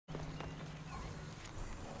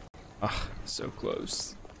Ah, so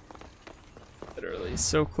close. Literally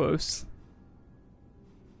so close.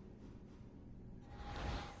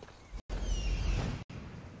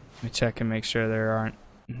 Let me check and make sure there aren't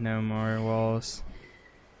no more walls.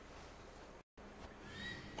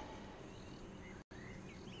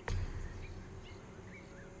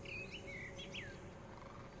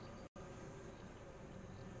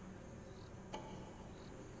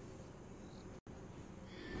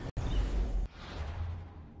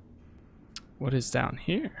 What is down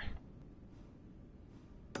here?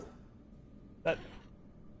 That.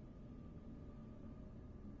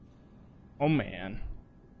 Oh man.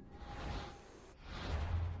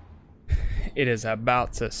 It is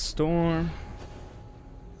about to storm.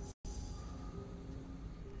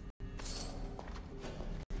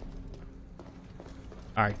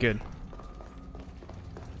 Alright, good.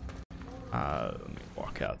 Let me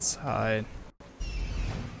walk outside.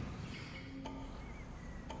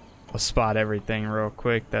 I'll spot everything real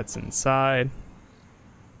quick that's inside.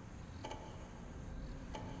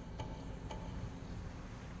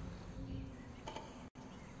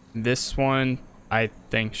 This one, I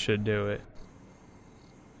think, should do it.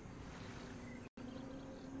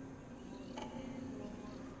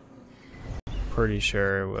 Pretty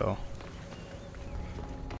sure it will.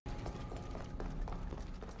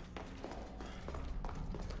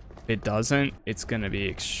 If it doesn't, it's gonna be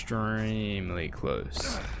extremely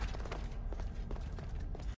close.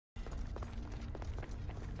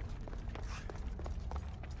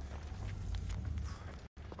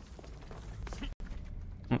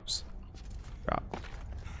 Oops. Drop.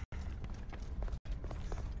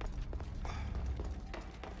 I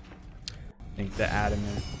think the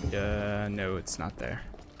adamant. No, it's not there.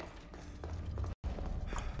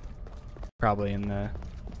 Probably in the.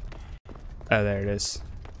 Oh, there it is.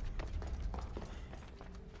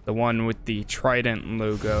 The one with the trident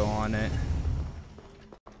logo on it.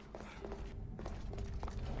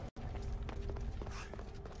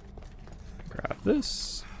 Grab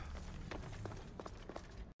this.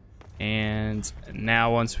 And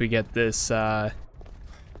now once we get this,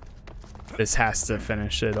 this has to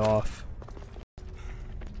finish it off.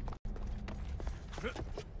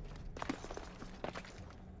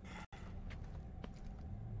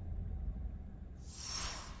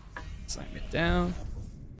 Slam it down.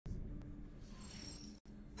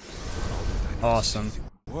 Awesome.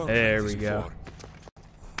 There we go.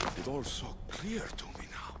 It's all so clear to me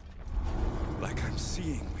now. Like I'm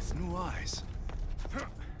seeing with new eyes.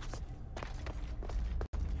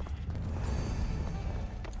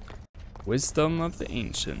 Wisdom of the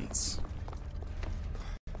ancients.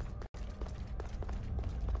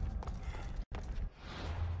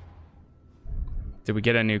 Did we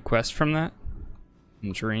get a new quest from that?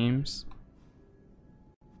 In dreams?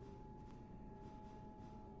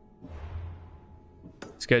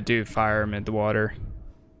 Let's go do fire amid the water.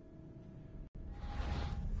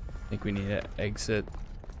 I think we need to exit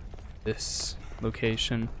this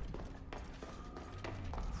location.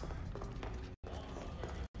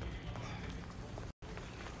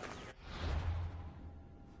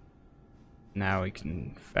 Now we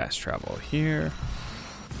can fast travel here.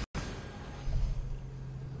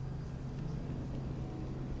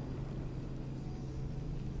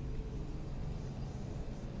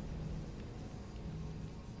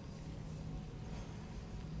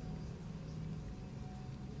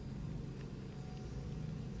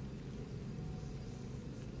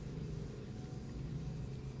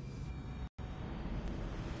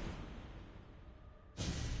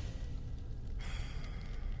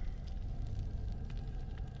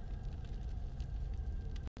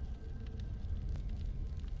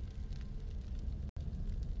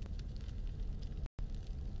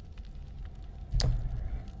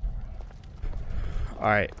 All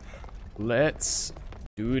right, let's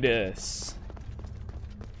do this.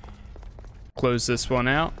 Close this one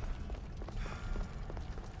out.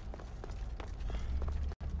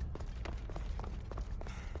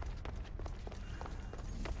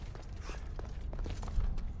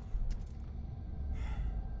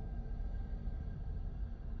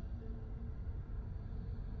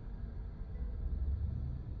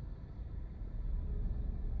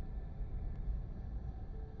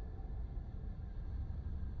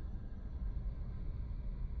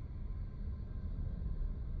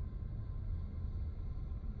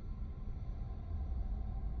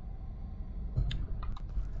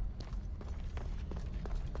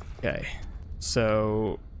 Okay,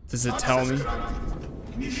 so does it tell me?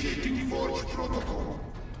 Initiating forge protocol.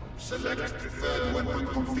 Select preferred weapon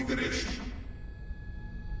configuration.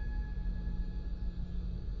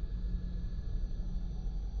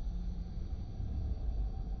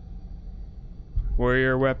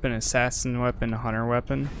 Warrior weapon, assassin weapon, hunter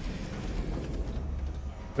weapon.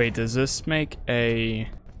 Wait, does this make a...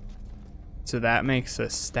 So that makes a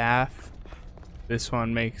staff. This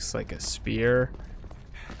one makes like a spear.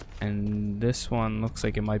 And this one looks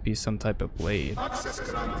like it might be some type of blade. Access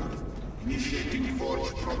granted. Initiating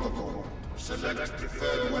forge protocol. Select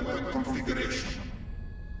preferred weapon configuration.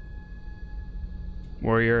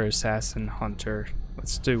 Warrior, assassin, hunter.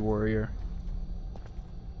 Let's do warrior.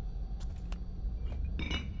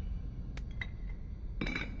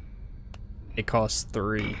 It costs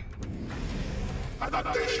 3.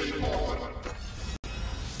 Adaptation offered.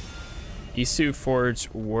 Isu Forge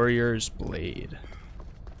Warrior's Blade.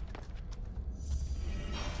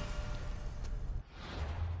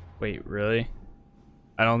 Wait, really?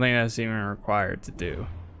 I don't think that's even required to do.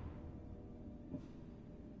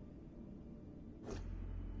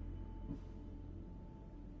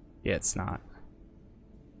 Yeah, it's not.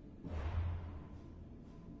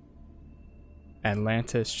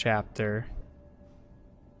 Atlantis chapter.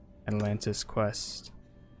 Atlantis quest.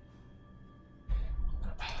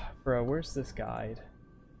 Bro, where's this guide?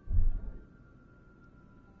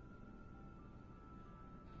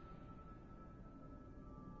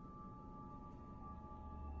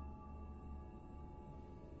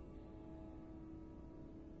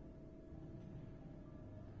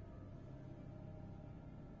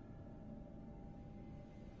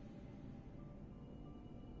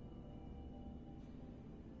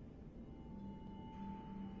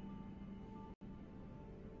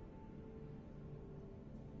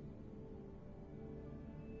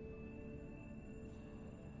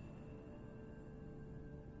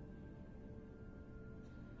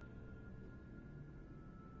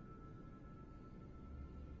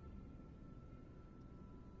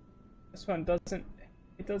 This one doesn't,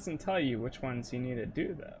 it doesn't tell you which ones you need to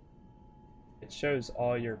do though. It shows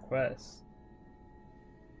all your quests.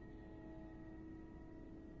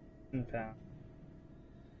 And found.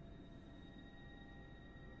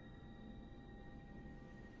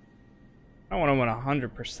 I don't want to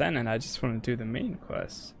 100% it, I just want to do the main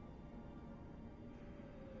quest.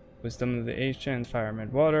 Wisdom of the Ancients, Fire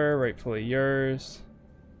Mid Water, rightfully yours.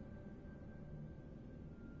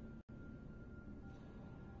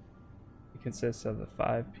 Consists of the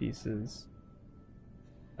 5 pieces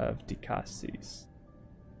of Cattsass.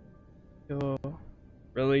 Oh,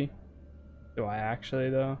 really? Do I actually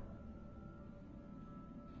though?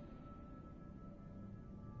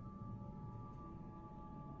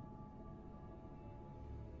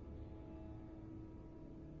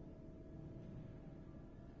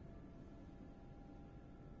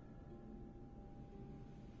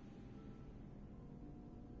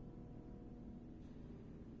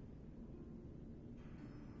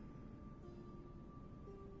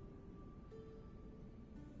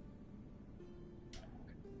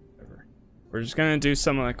 We're just gonna do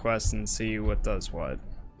some of the quests and see what does what.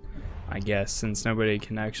 I guess, since nobody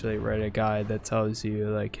can actually write a guide that tells you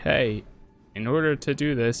like, hey, in order to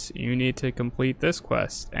do this, you need to complete this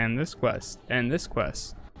quest, and this quest, and this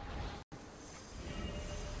quest.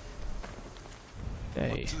 Okay.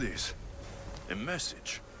 What's this? A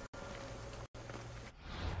message?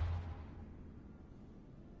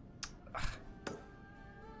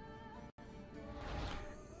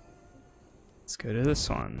 Let's go to this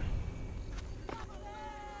one.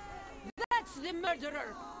 That's the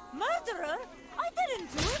murderer! Murderer? I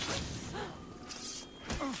didn't do it!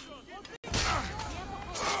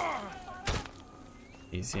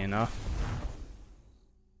 Easy enough.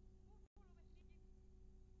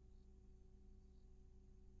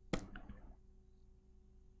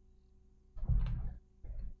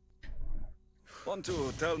 Want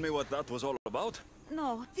to tell me what that was all about?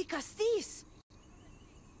 No, the Cattsass!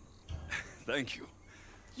 Thank you.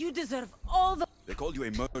 You deserve all the— They called you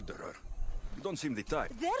a murderer. You don't seem the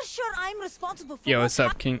type. They're sure I'm responsible for— Yo, what's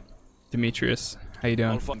up, King Demetrius? How you doing?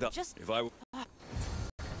 I'll find out Just- if I...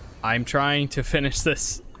 I'm trying to finish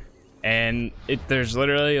this, and there's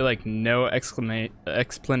literally like no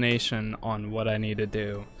explanation on what I need to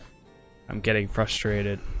do. I'm getting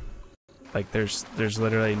frustrated. Like there's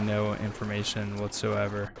literally no information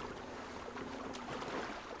whatsoever.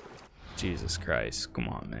 Jesus Christ, come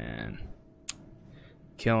on, man.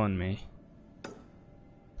 Killing me.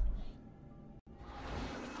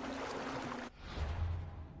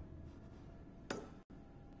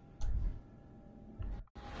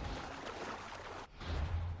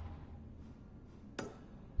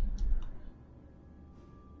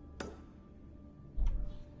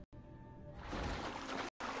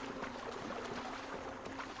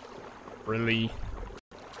 Really?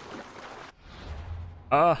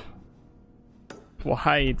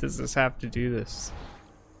 Why does this have to do this?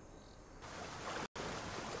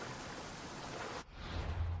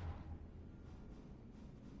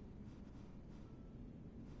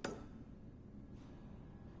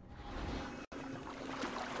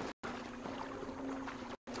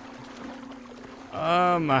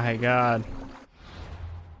 Oh my god.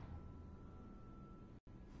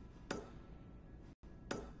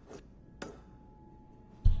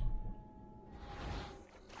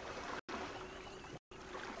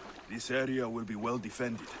 This area will be well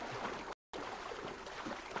defended.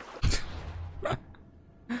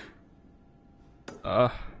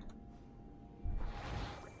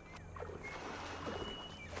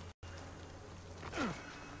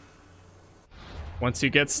 Once you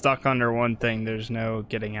get stuck under one thing, there's no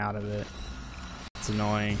getting out of it. It's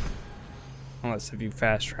annoying. Unless if you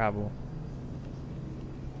fast travel.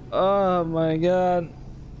 Oh my god.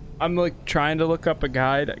 I'm like trying to look up a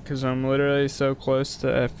guide because I'm literally so close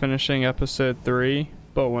to finishing episode 3,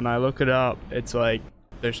 but when I look it up, it's like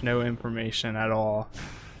there's no information at all.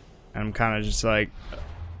 And I'm kind of just like,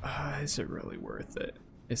 is it really worth it?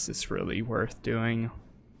 Is this really worth doing?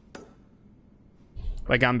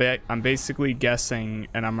 Like I'm basically guessing,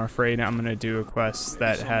 and I'm afraid I'm gonna do a quest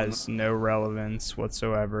that has no relevance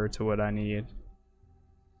whatsoever to what I need.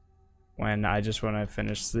 When I just want to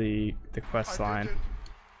finish the quest line.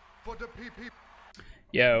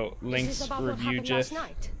 Yo, Link's review GIF.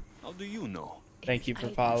 How do you know? Thank you for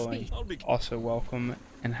following. Also welcome,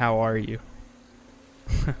 and how are you?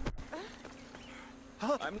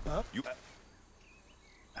 Help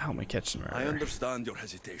me catch the murderer. I understand your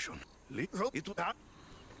hesitation.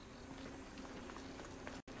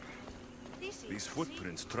 These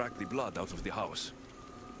footprints track the blood out of the house.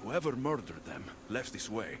 Whoever murdered them left this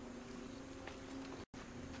way.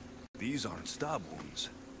 These aren't stab wounds.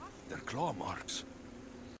 They're claw marks.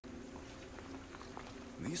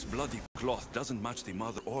 This bloody cloth doesn't match the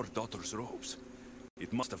mother or daughter's robes.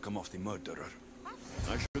 It must have come off the murderer.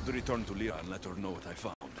 I should return to Lyra and let her know what I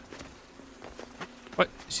found. What?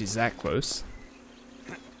 She's that close?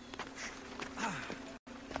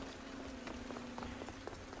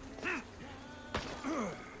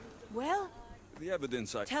 Well, The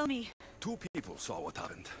evidence tell me. 2 people saw what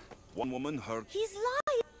happened. One woman heard... He's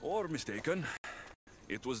lying. Or mistaken.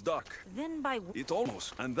 It was dark. Then by... It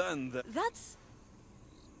almost... And then the... That's...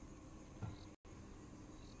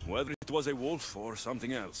 Whether it was a wolf or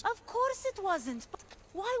something else. Of course it wasn't. But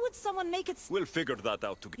why would someone make it... We'll figure that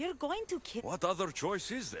out together. You're going to kill... What other choice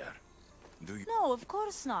is there? Do you... No, of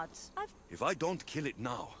course not. If I don't kill it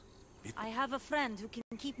now... I have a friend who can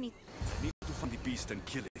keep me... I need to find the beast and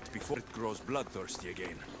kill it before it grows bloodthirsty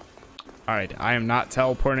again. Alright, I am not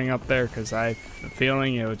teleporting up there because I have a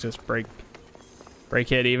feeling it would just break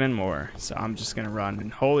it even more. So I'm just gonna run.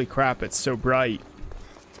 And holy crap, it's so bright.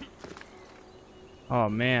 Oh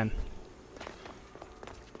man.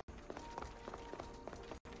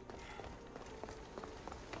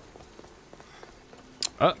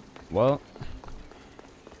 Oh, well.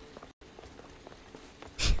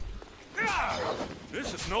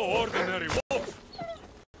 This is no ordinary wolf.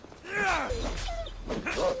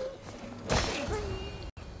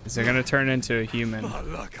 Is it gonna turn into a human?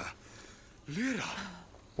 Malaka. Lyra.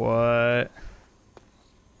 What?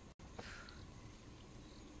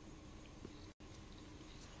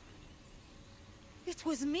 It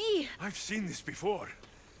was me. I've seen this before.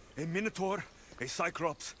 A minotaur, a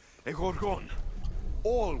cyclops, a gorgon.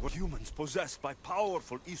 All were humans possessed by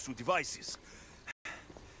powerful Isu devices.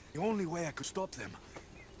 The only way I could stop them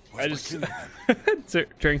was by killing them.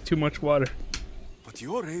 Drank too much water. But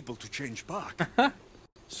you're able to change back.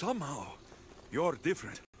 Somehow, you're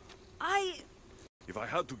different. If I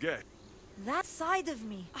had to get... That side of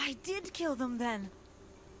me. I did kill them then.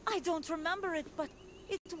 I don't remember it, but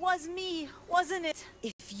it was me, wasn't it?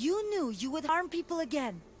 If you knew you would harm people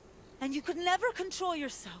again, and you could never control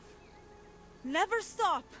yourself, never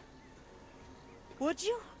stop, would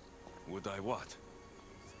you? Would I what?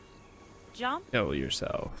 Jump? Kill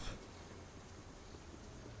yourself.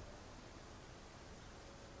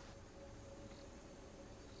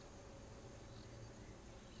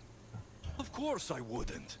 Of course I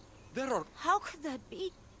wouldn't. There are... How could that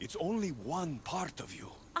be? It's only one part of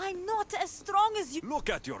you. I'm not as strong as you. Look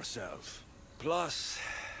at yourself. Plus,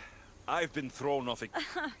 I've been thrown off a...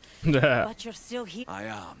 But you're still here. I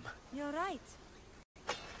am. You're right.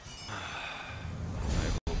 I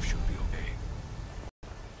hope she'll be okay.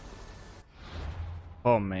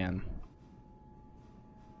 Oh man.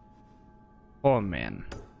 Oh man.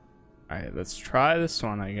 Alright, let's try this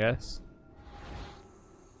one, I guess.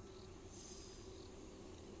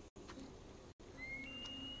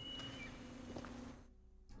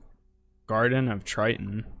 Garden of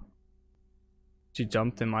Triton. She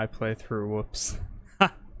jumped in my playthrough. Whoops.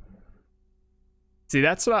 See,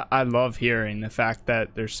 that's what I love hearing. The fact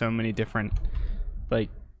that there's so many different, like,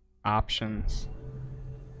 options.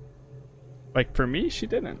 Like, for me, she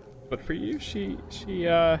didn't. But for you, she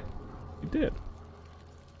did.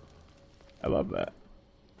 I love that.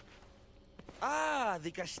 Ah,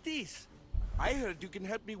 the Cattsass. I heard you can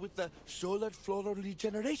help me with the solar floral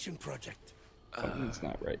regeneration project. Something's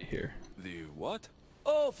not right here. The what?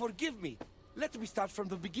 Oh, forgive me. Let me start from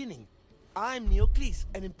the beginning. I'm Neocles,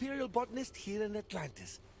 an imperial botanist here in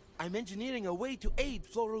Atlantis. I'm engineering a way to aid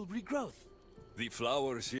floral regrowth. The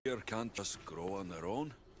flowers here can't just grow on their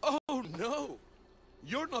own? Oh, no!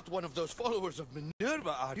 You're not one of those followers of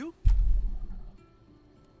Minerva, are you?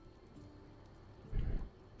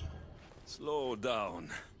 Slow down.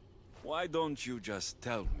 Why don't you just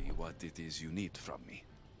tell me what it is you need from me?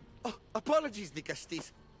 Oh, apologies, the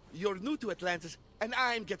Cattsass. You're new to Atlantis, and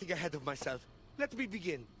I'm getting ahead of myself. Let me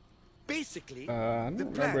begin. Basically, I don't the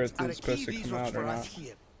remember plants if are a it's key supposed to come resource out or for us not.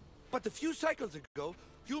 here. But a few cycles ago,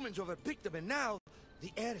 humans overpicked them, and now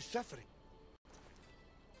the air is suffering.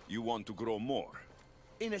 You want to grow more?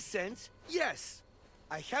 In a sense, yes.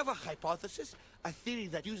 I have a hypothesis, a theory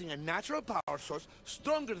that using a natural power source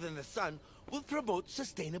stronger than the sun will promote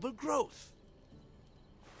sustainable growth.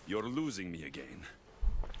 You're losing me again.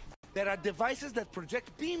 There are devices that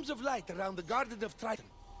project beams of light around the Garden of Triton.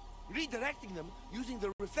 Redirecting them using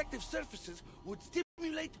the reflective surfaces would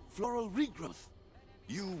stimulate floral regrowth.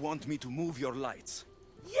 You want me to move your lights?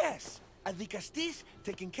 Yes! And the Cattsass,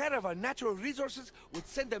 taking care of our natural resources, would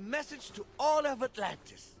send a message to all of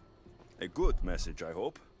Atlantis. A good message, I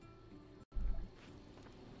hope.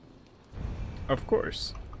 Of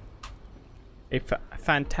course. A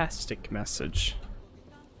fantastic message.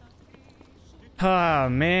 Ah,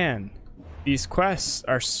 man. These quests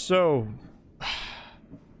are so...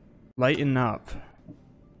 lighten up.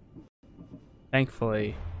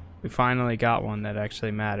 Thankfully, we finally got one that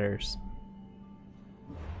actually matters.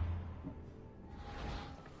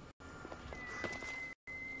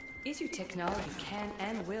 Isu technology can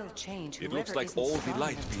and will change It whoever looks like isn't all the strong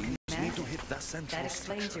light enough to beams command need to it. hit that central That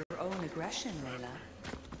explains structure. your own aggression, Layla.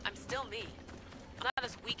 I'm still me. I'm not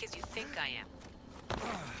as weak as you think I am.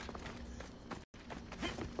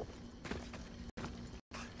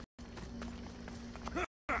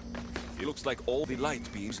 It looks like all the light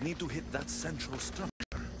beams need to hit that central structure.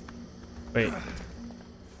 Wait.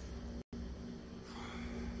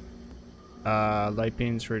 Light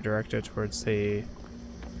beams redirected towards the...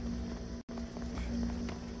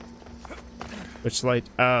 Which light?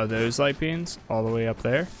 Oh, those light beams? All the way up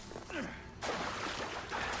there?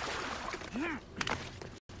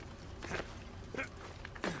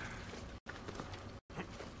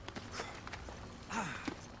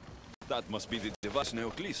 That must be the device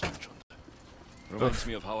Neocles mentioned. Reminds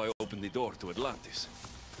me of how I opened the door to Atlantis.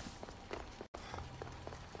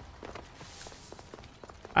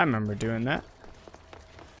 I remember doing that.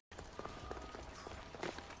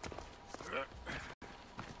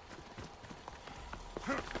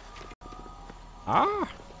 Ah!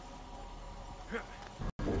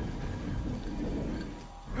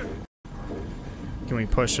 Can we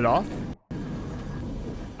push it off?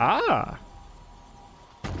 Ah!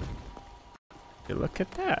 Hey, look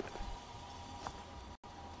at that.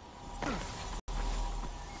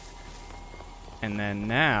 And then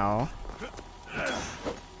now...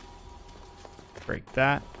 break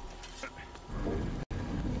that.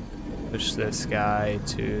 Push this guy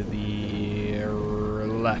to the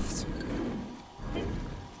left.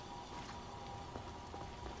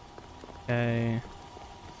 Okay.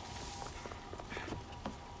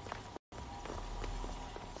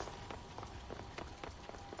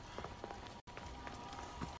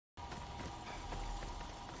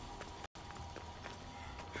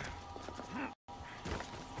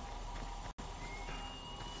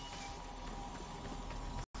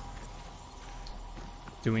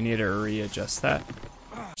 Do we need to readjust that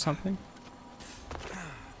or something?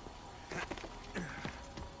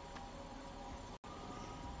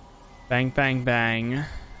 Bang, bang, bang.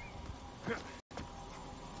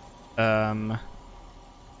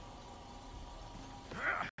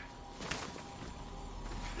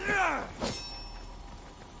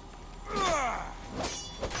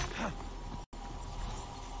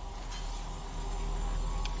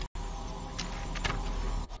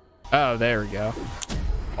 Oh, there we go.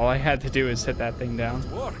 All I had to do is hit that thing down.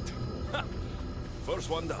 Worked. Ha. First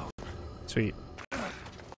one down. Sweet.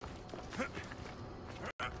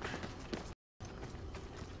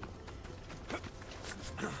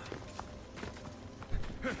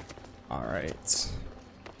 All right.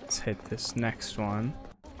 Let's hit this next one.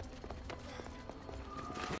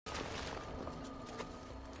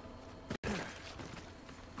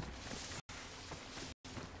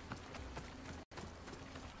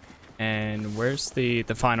 And where's the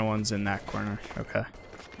final one's in that corner? Okay.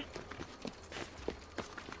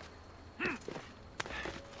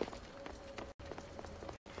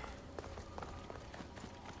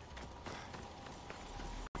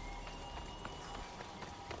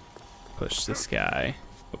 Push this guy.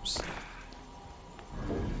 Oops.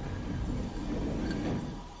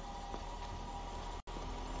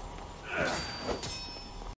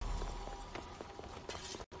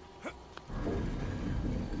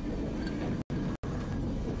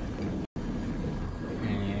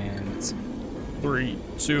 And 3,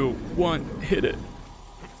 2, 1, hit it.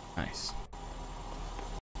 Nice.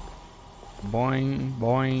 Boing,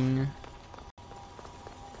 boing.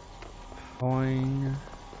 Boing.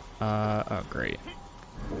 Oh, great.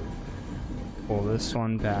 Pull this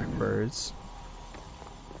one backwards.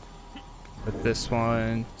 Put this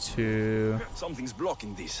one to... Something's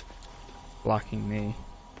blocking this. Blocking me.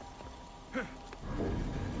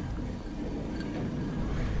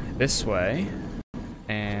 This way.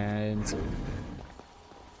 And...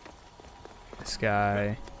 this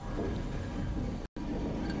guy.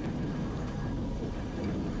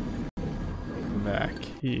 Back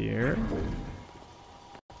here.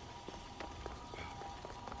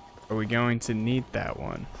 Are we going to need that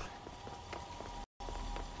one?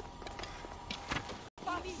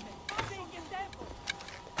 Oh,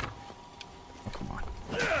 come on.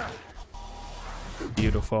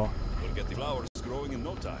 Beautiful. We'll get the flowers growing in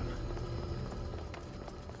no time.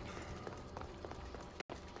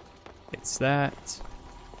 It's that.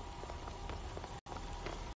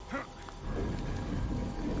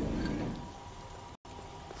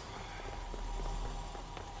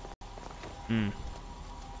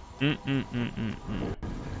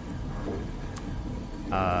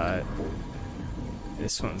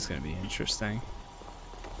 This one's gonna be interesting.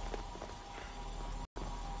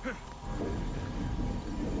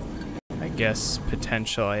 I guess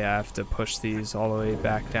potentially I have to push these all the way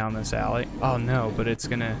back down this alley. Oh no, but it's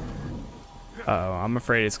gonna... Uh-oh, I'm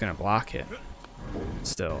afraid it's gonna block it.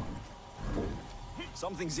 Still.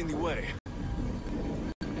 Something's in the way.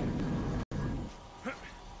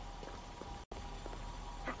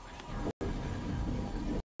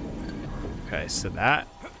 Okay, so that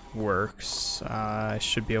works. I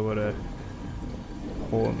should be able to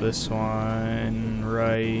pull this one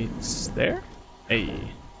right there.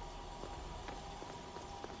 Hey.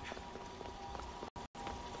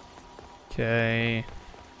 Okay.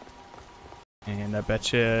 And I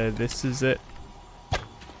bet you this is it.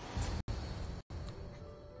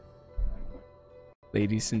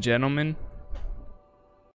 Ladies and gentlemen,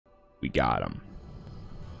 we got him.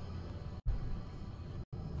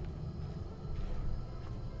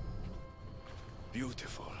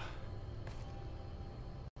 Beautiful.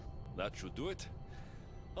 That should do it.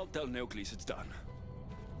 I'll tell Neocles it's done.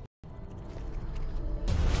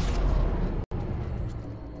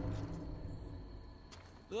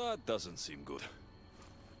 That doesn't seem good.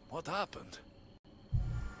 What happened?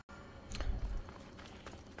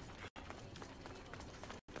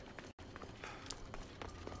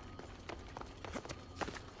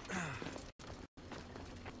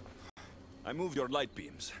 I moved your light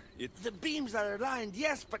beams. The beams are aligned,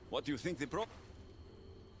 yes, but What do you think the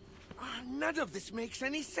none of this makes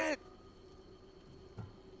any sense.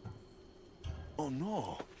 Oh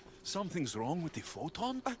no. Something's wrong with the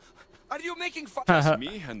photon? Are you making fun? It's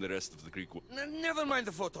me and the rest of the Greek... Never mind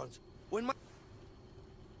the photons. When my...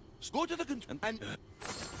 Go to the control and...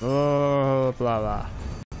 Oh, blah blah.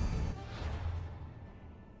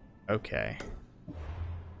 Okay.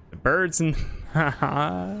 The birds and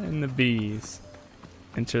and the bees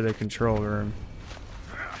enter the control room.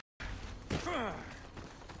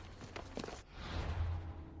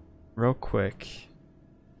 Real quick.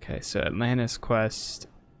 Okay, so Atlantis quest,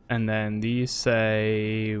 and then these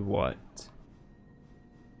say what?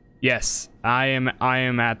 Yes, I am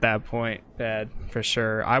at that point, bad for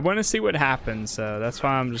sure. I want to see what happens, so that's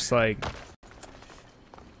why I'm just like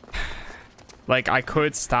I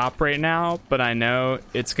could stop right now, but I know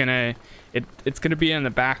it's gonna be in the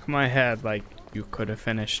back of my head like, you could have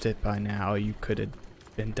finished it by now, you could have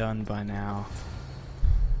been done by now.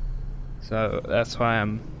 So that's why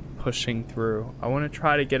I'm pushing through. I want to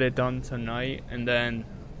try to get it done tonight, and then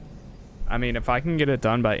I mean, if I can get it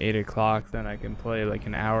done by 8 o'clock, then I can play like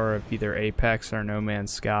an hour of either Apex or No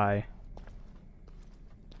Man's Sky,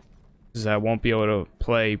 because I won't be able to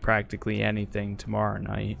play practically anything tomorrow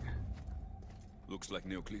night. Looks like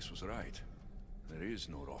Neocles was right. There is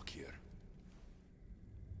no rock here.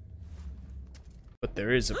 But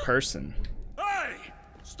there is a person. Hey!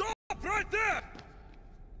 Stop right there!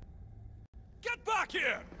 Get back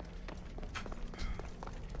here!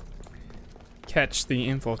 Catch the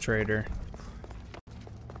infiltrator.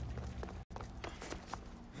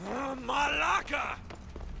 Malaka!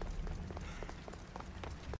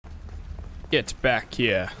 Get back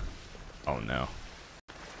here. Oh no.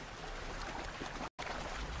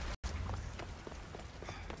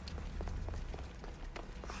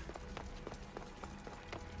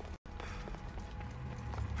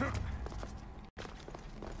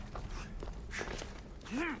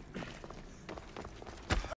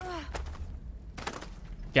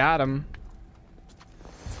 Got him.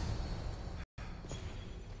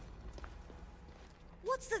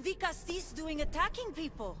 What's the Cassasss doing attacking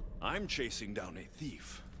people? I'm chasing down a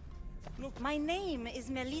thief. My name is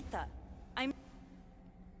Melita.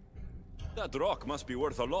 That rock must be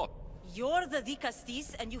worth a lot. You're the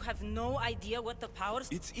Cassasss and you have no idea what the powers...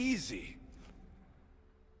 It's easy.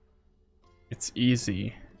 It's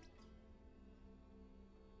easy.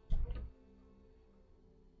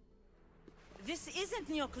 This isn't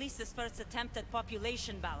Neoclesis' first attempt at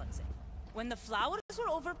population balancing. When the flowers were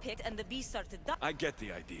overpicked and the bees started dying... I get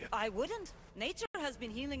the idea. I wouldn't. Nature has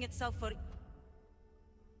been healing itself for...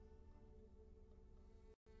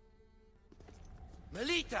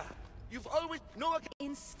 Melita, you've always... No,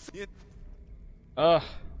 Ugh.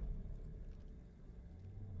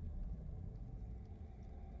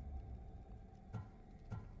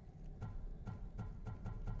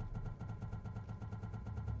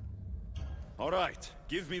 All right,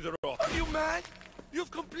 give me the rock. Are you mad?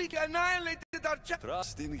 You've completely annihilated our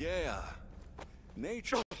Trust in Gaia.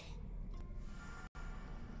 Nature.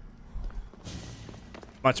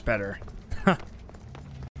 Much better.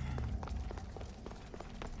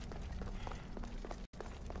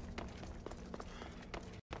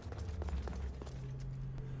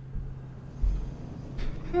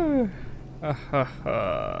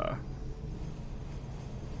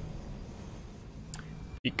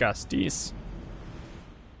 Cassasss.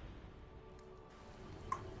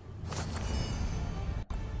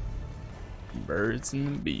 Birds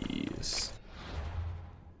and the bees.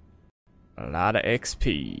 A lot of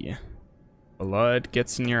XP. Blood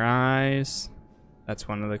gets in your eyes. That's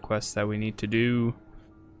one of the quests that we need to do.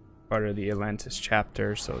 Part of the Atlantis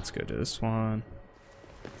chapter, so let's go to this one.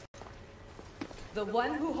 The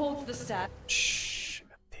one who holds the stat. Shh.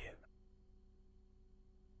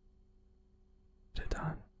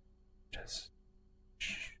 Done. Just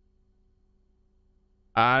shh.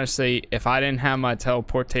 Honestly, if I didn't have my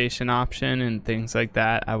teleportation option and things like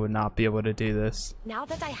that, I would not be able to do this. Now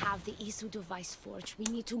that I have the Isu device forged, we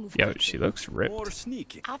need to move Yo, quickly. she looks ripped. More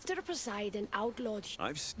sneaky. After Poseidon outlawed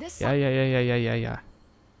this Yeah.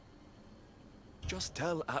 Just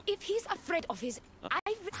tell if he's afraid of his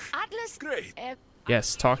Atlas Great.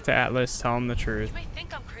 Yes, talk to Atlas, tell him the truth. You may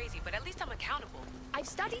think I'm crazy, but at least I'm accountable. I've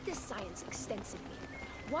studied this science extensively.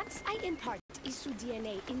 Once I impart Isu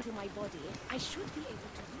DNA into my body, I should be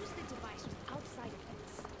able to use the device without side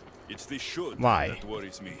effects. It's the should Why? that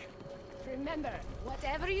worries me. Remember,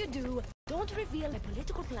 whatever you do, don't reveal my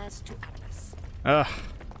political plans to Atlas. Ugh.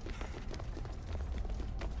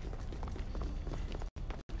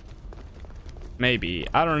 Maybe.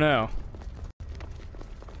 I don't know.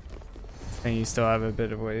 I think you still have a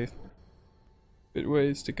bit of ways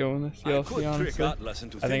to go in this DLC,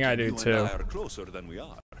 honestly. I think I do too. Are closer than we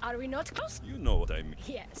are. Are we not close? You know what I mean.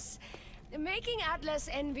 Yes. Making Atlas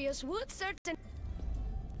envious would certain...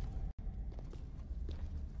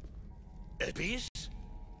 Elpis?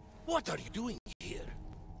 What are you doing here?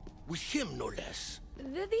 With him, no less.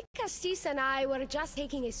 The Cassasss and I were just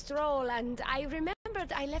taking a stroll, and I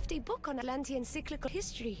remembered I left a book on Atlantean cyclical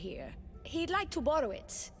history here. He'd like to borrow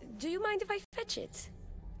it. Do you mind if I fetch it?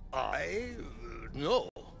 No.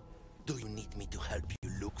 Do you need me to help you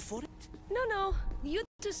look for it? No. You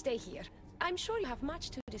two stay here. I'm sure you have much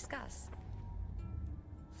to discuss.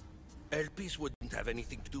 Elpis wouldn't have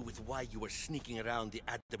anything to do with why you were sneaking around the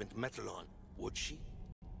adamant Metalon, would she?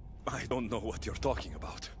 I don't know what you're talking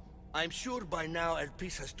about. I'm sure by now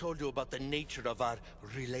Elpis has told you about the nature of our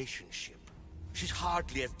relationship. She's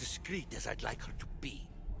hardly as discreet as I'd like her to be.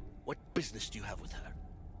 What business do you have with her?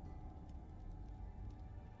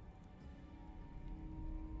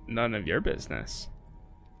 None of your business.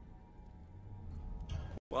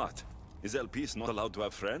 What? Is Elpis not allowed to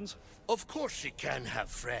have friends? Of course she can have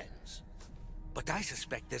friends. But I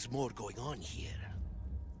suspect there's more going on here.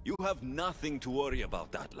 You have nothing to worry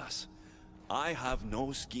about, Atlas. I have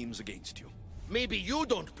no schemes against you. Maybe you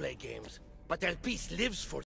don't play games, but Elpis lives for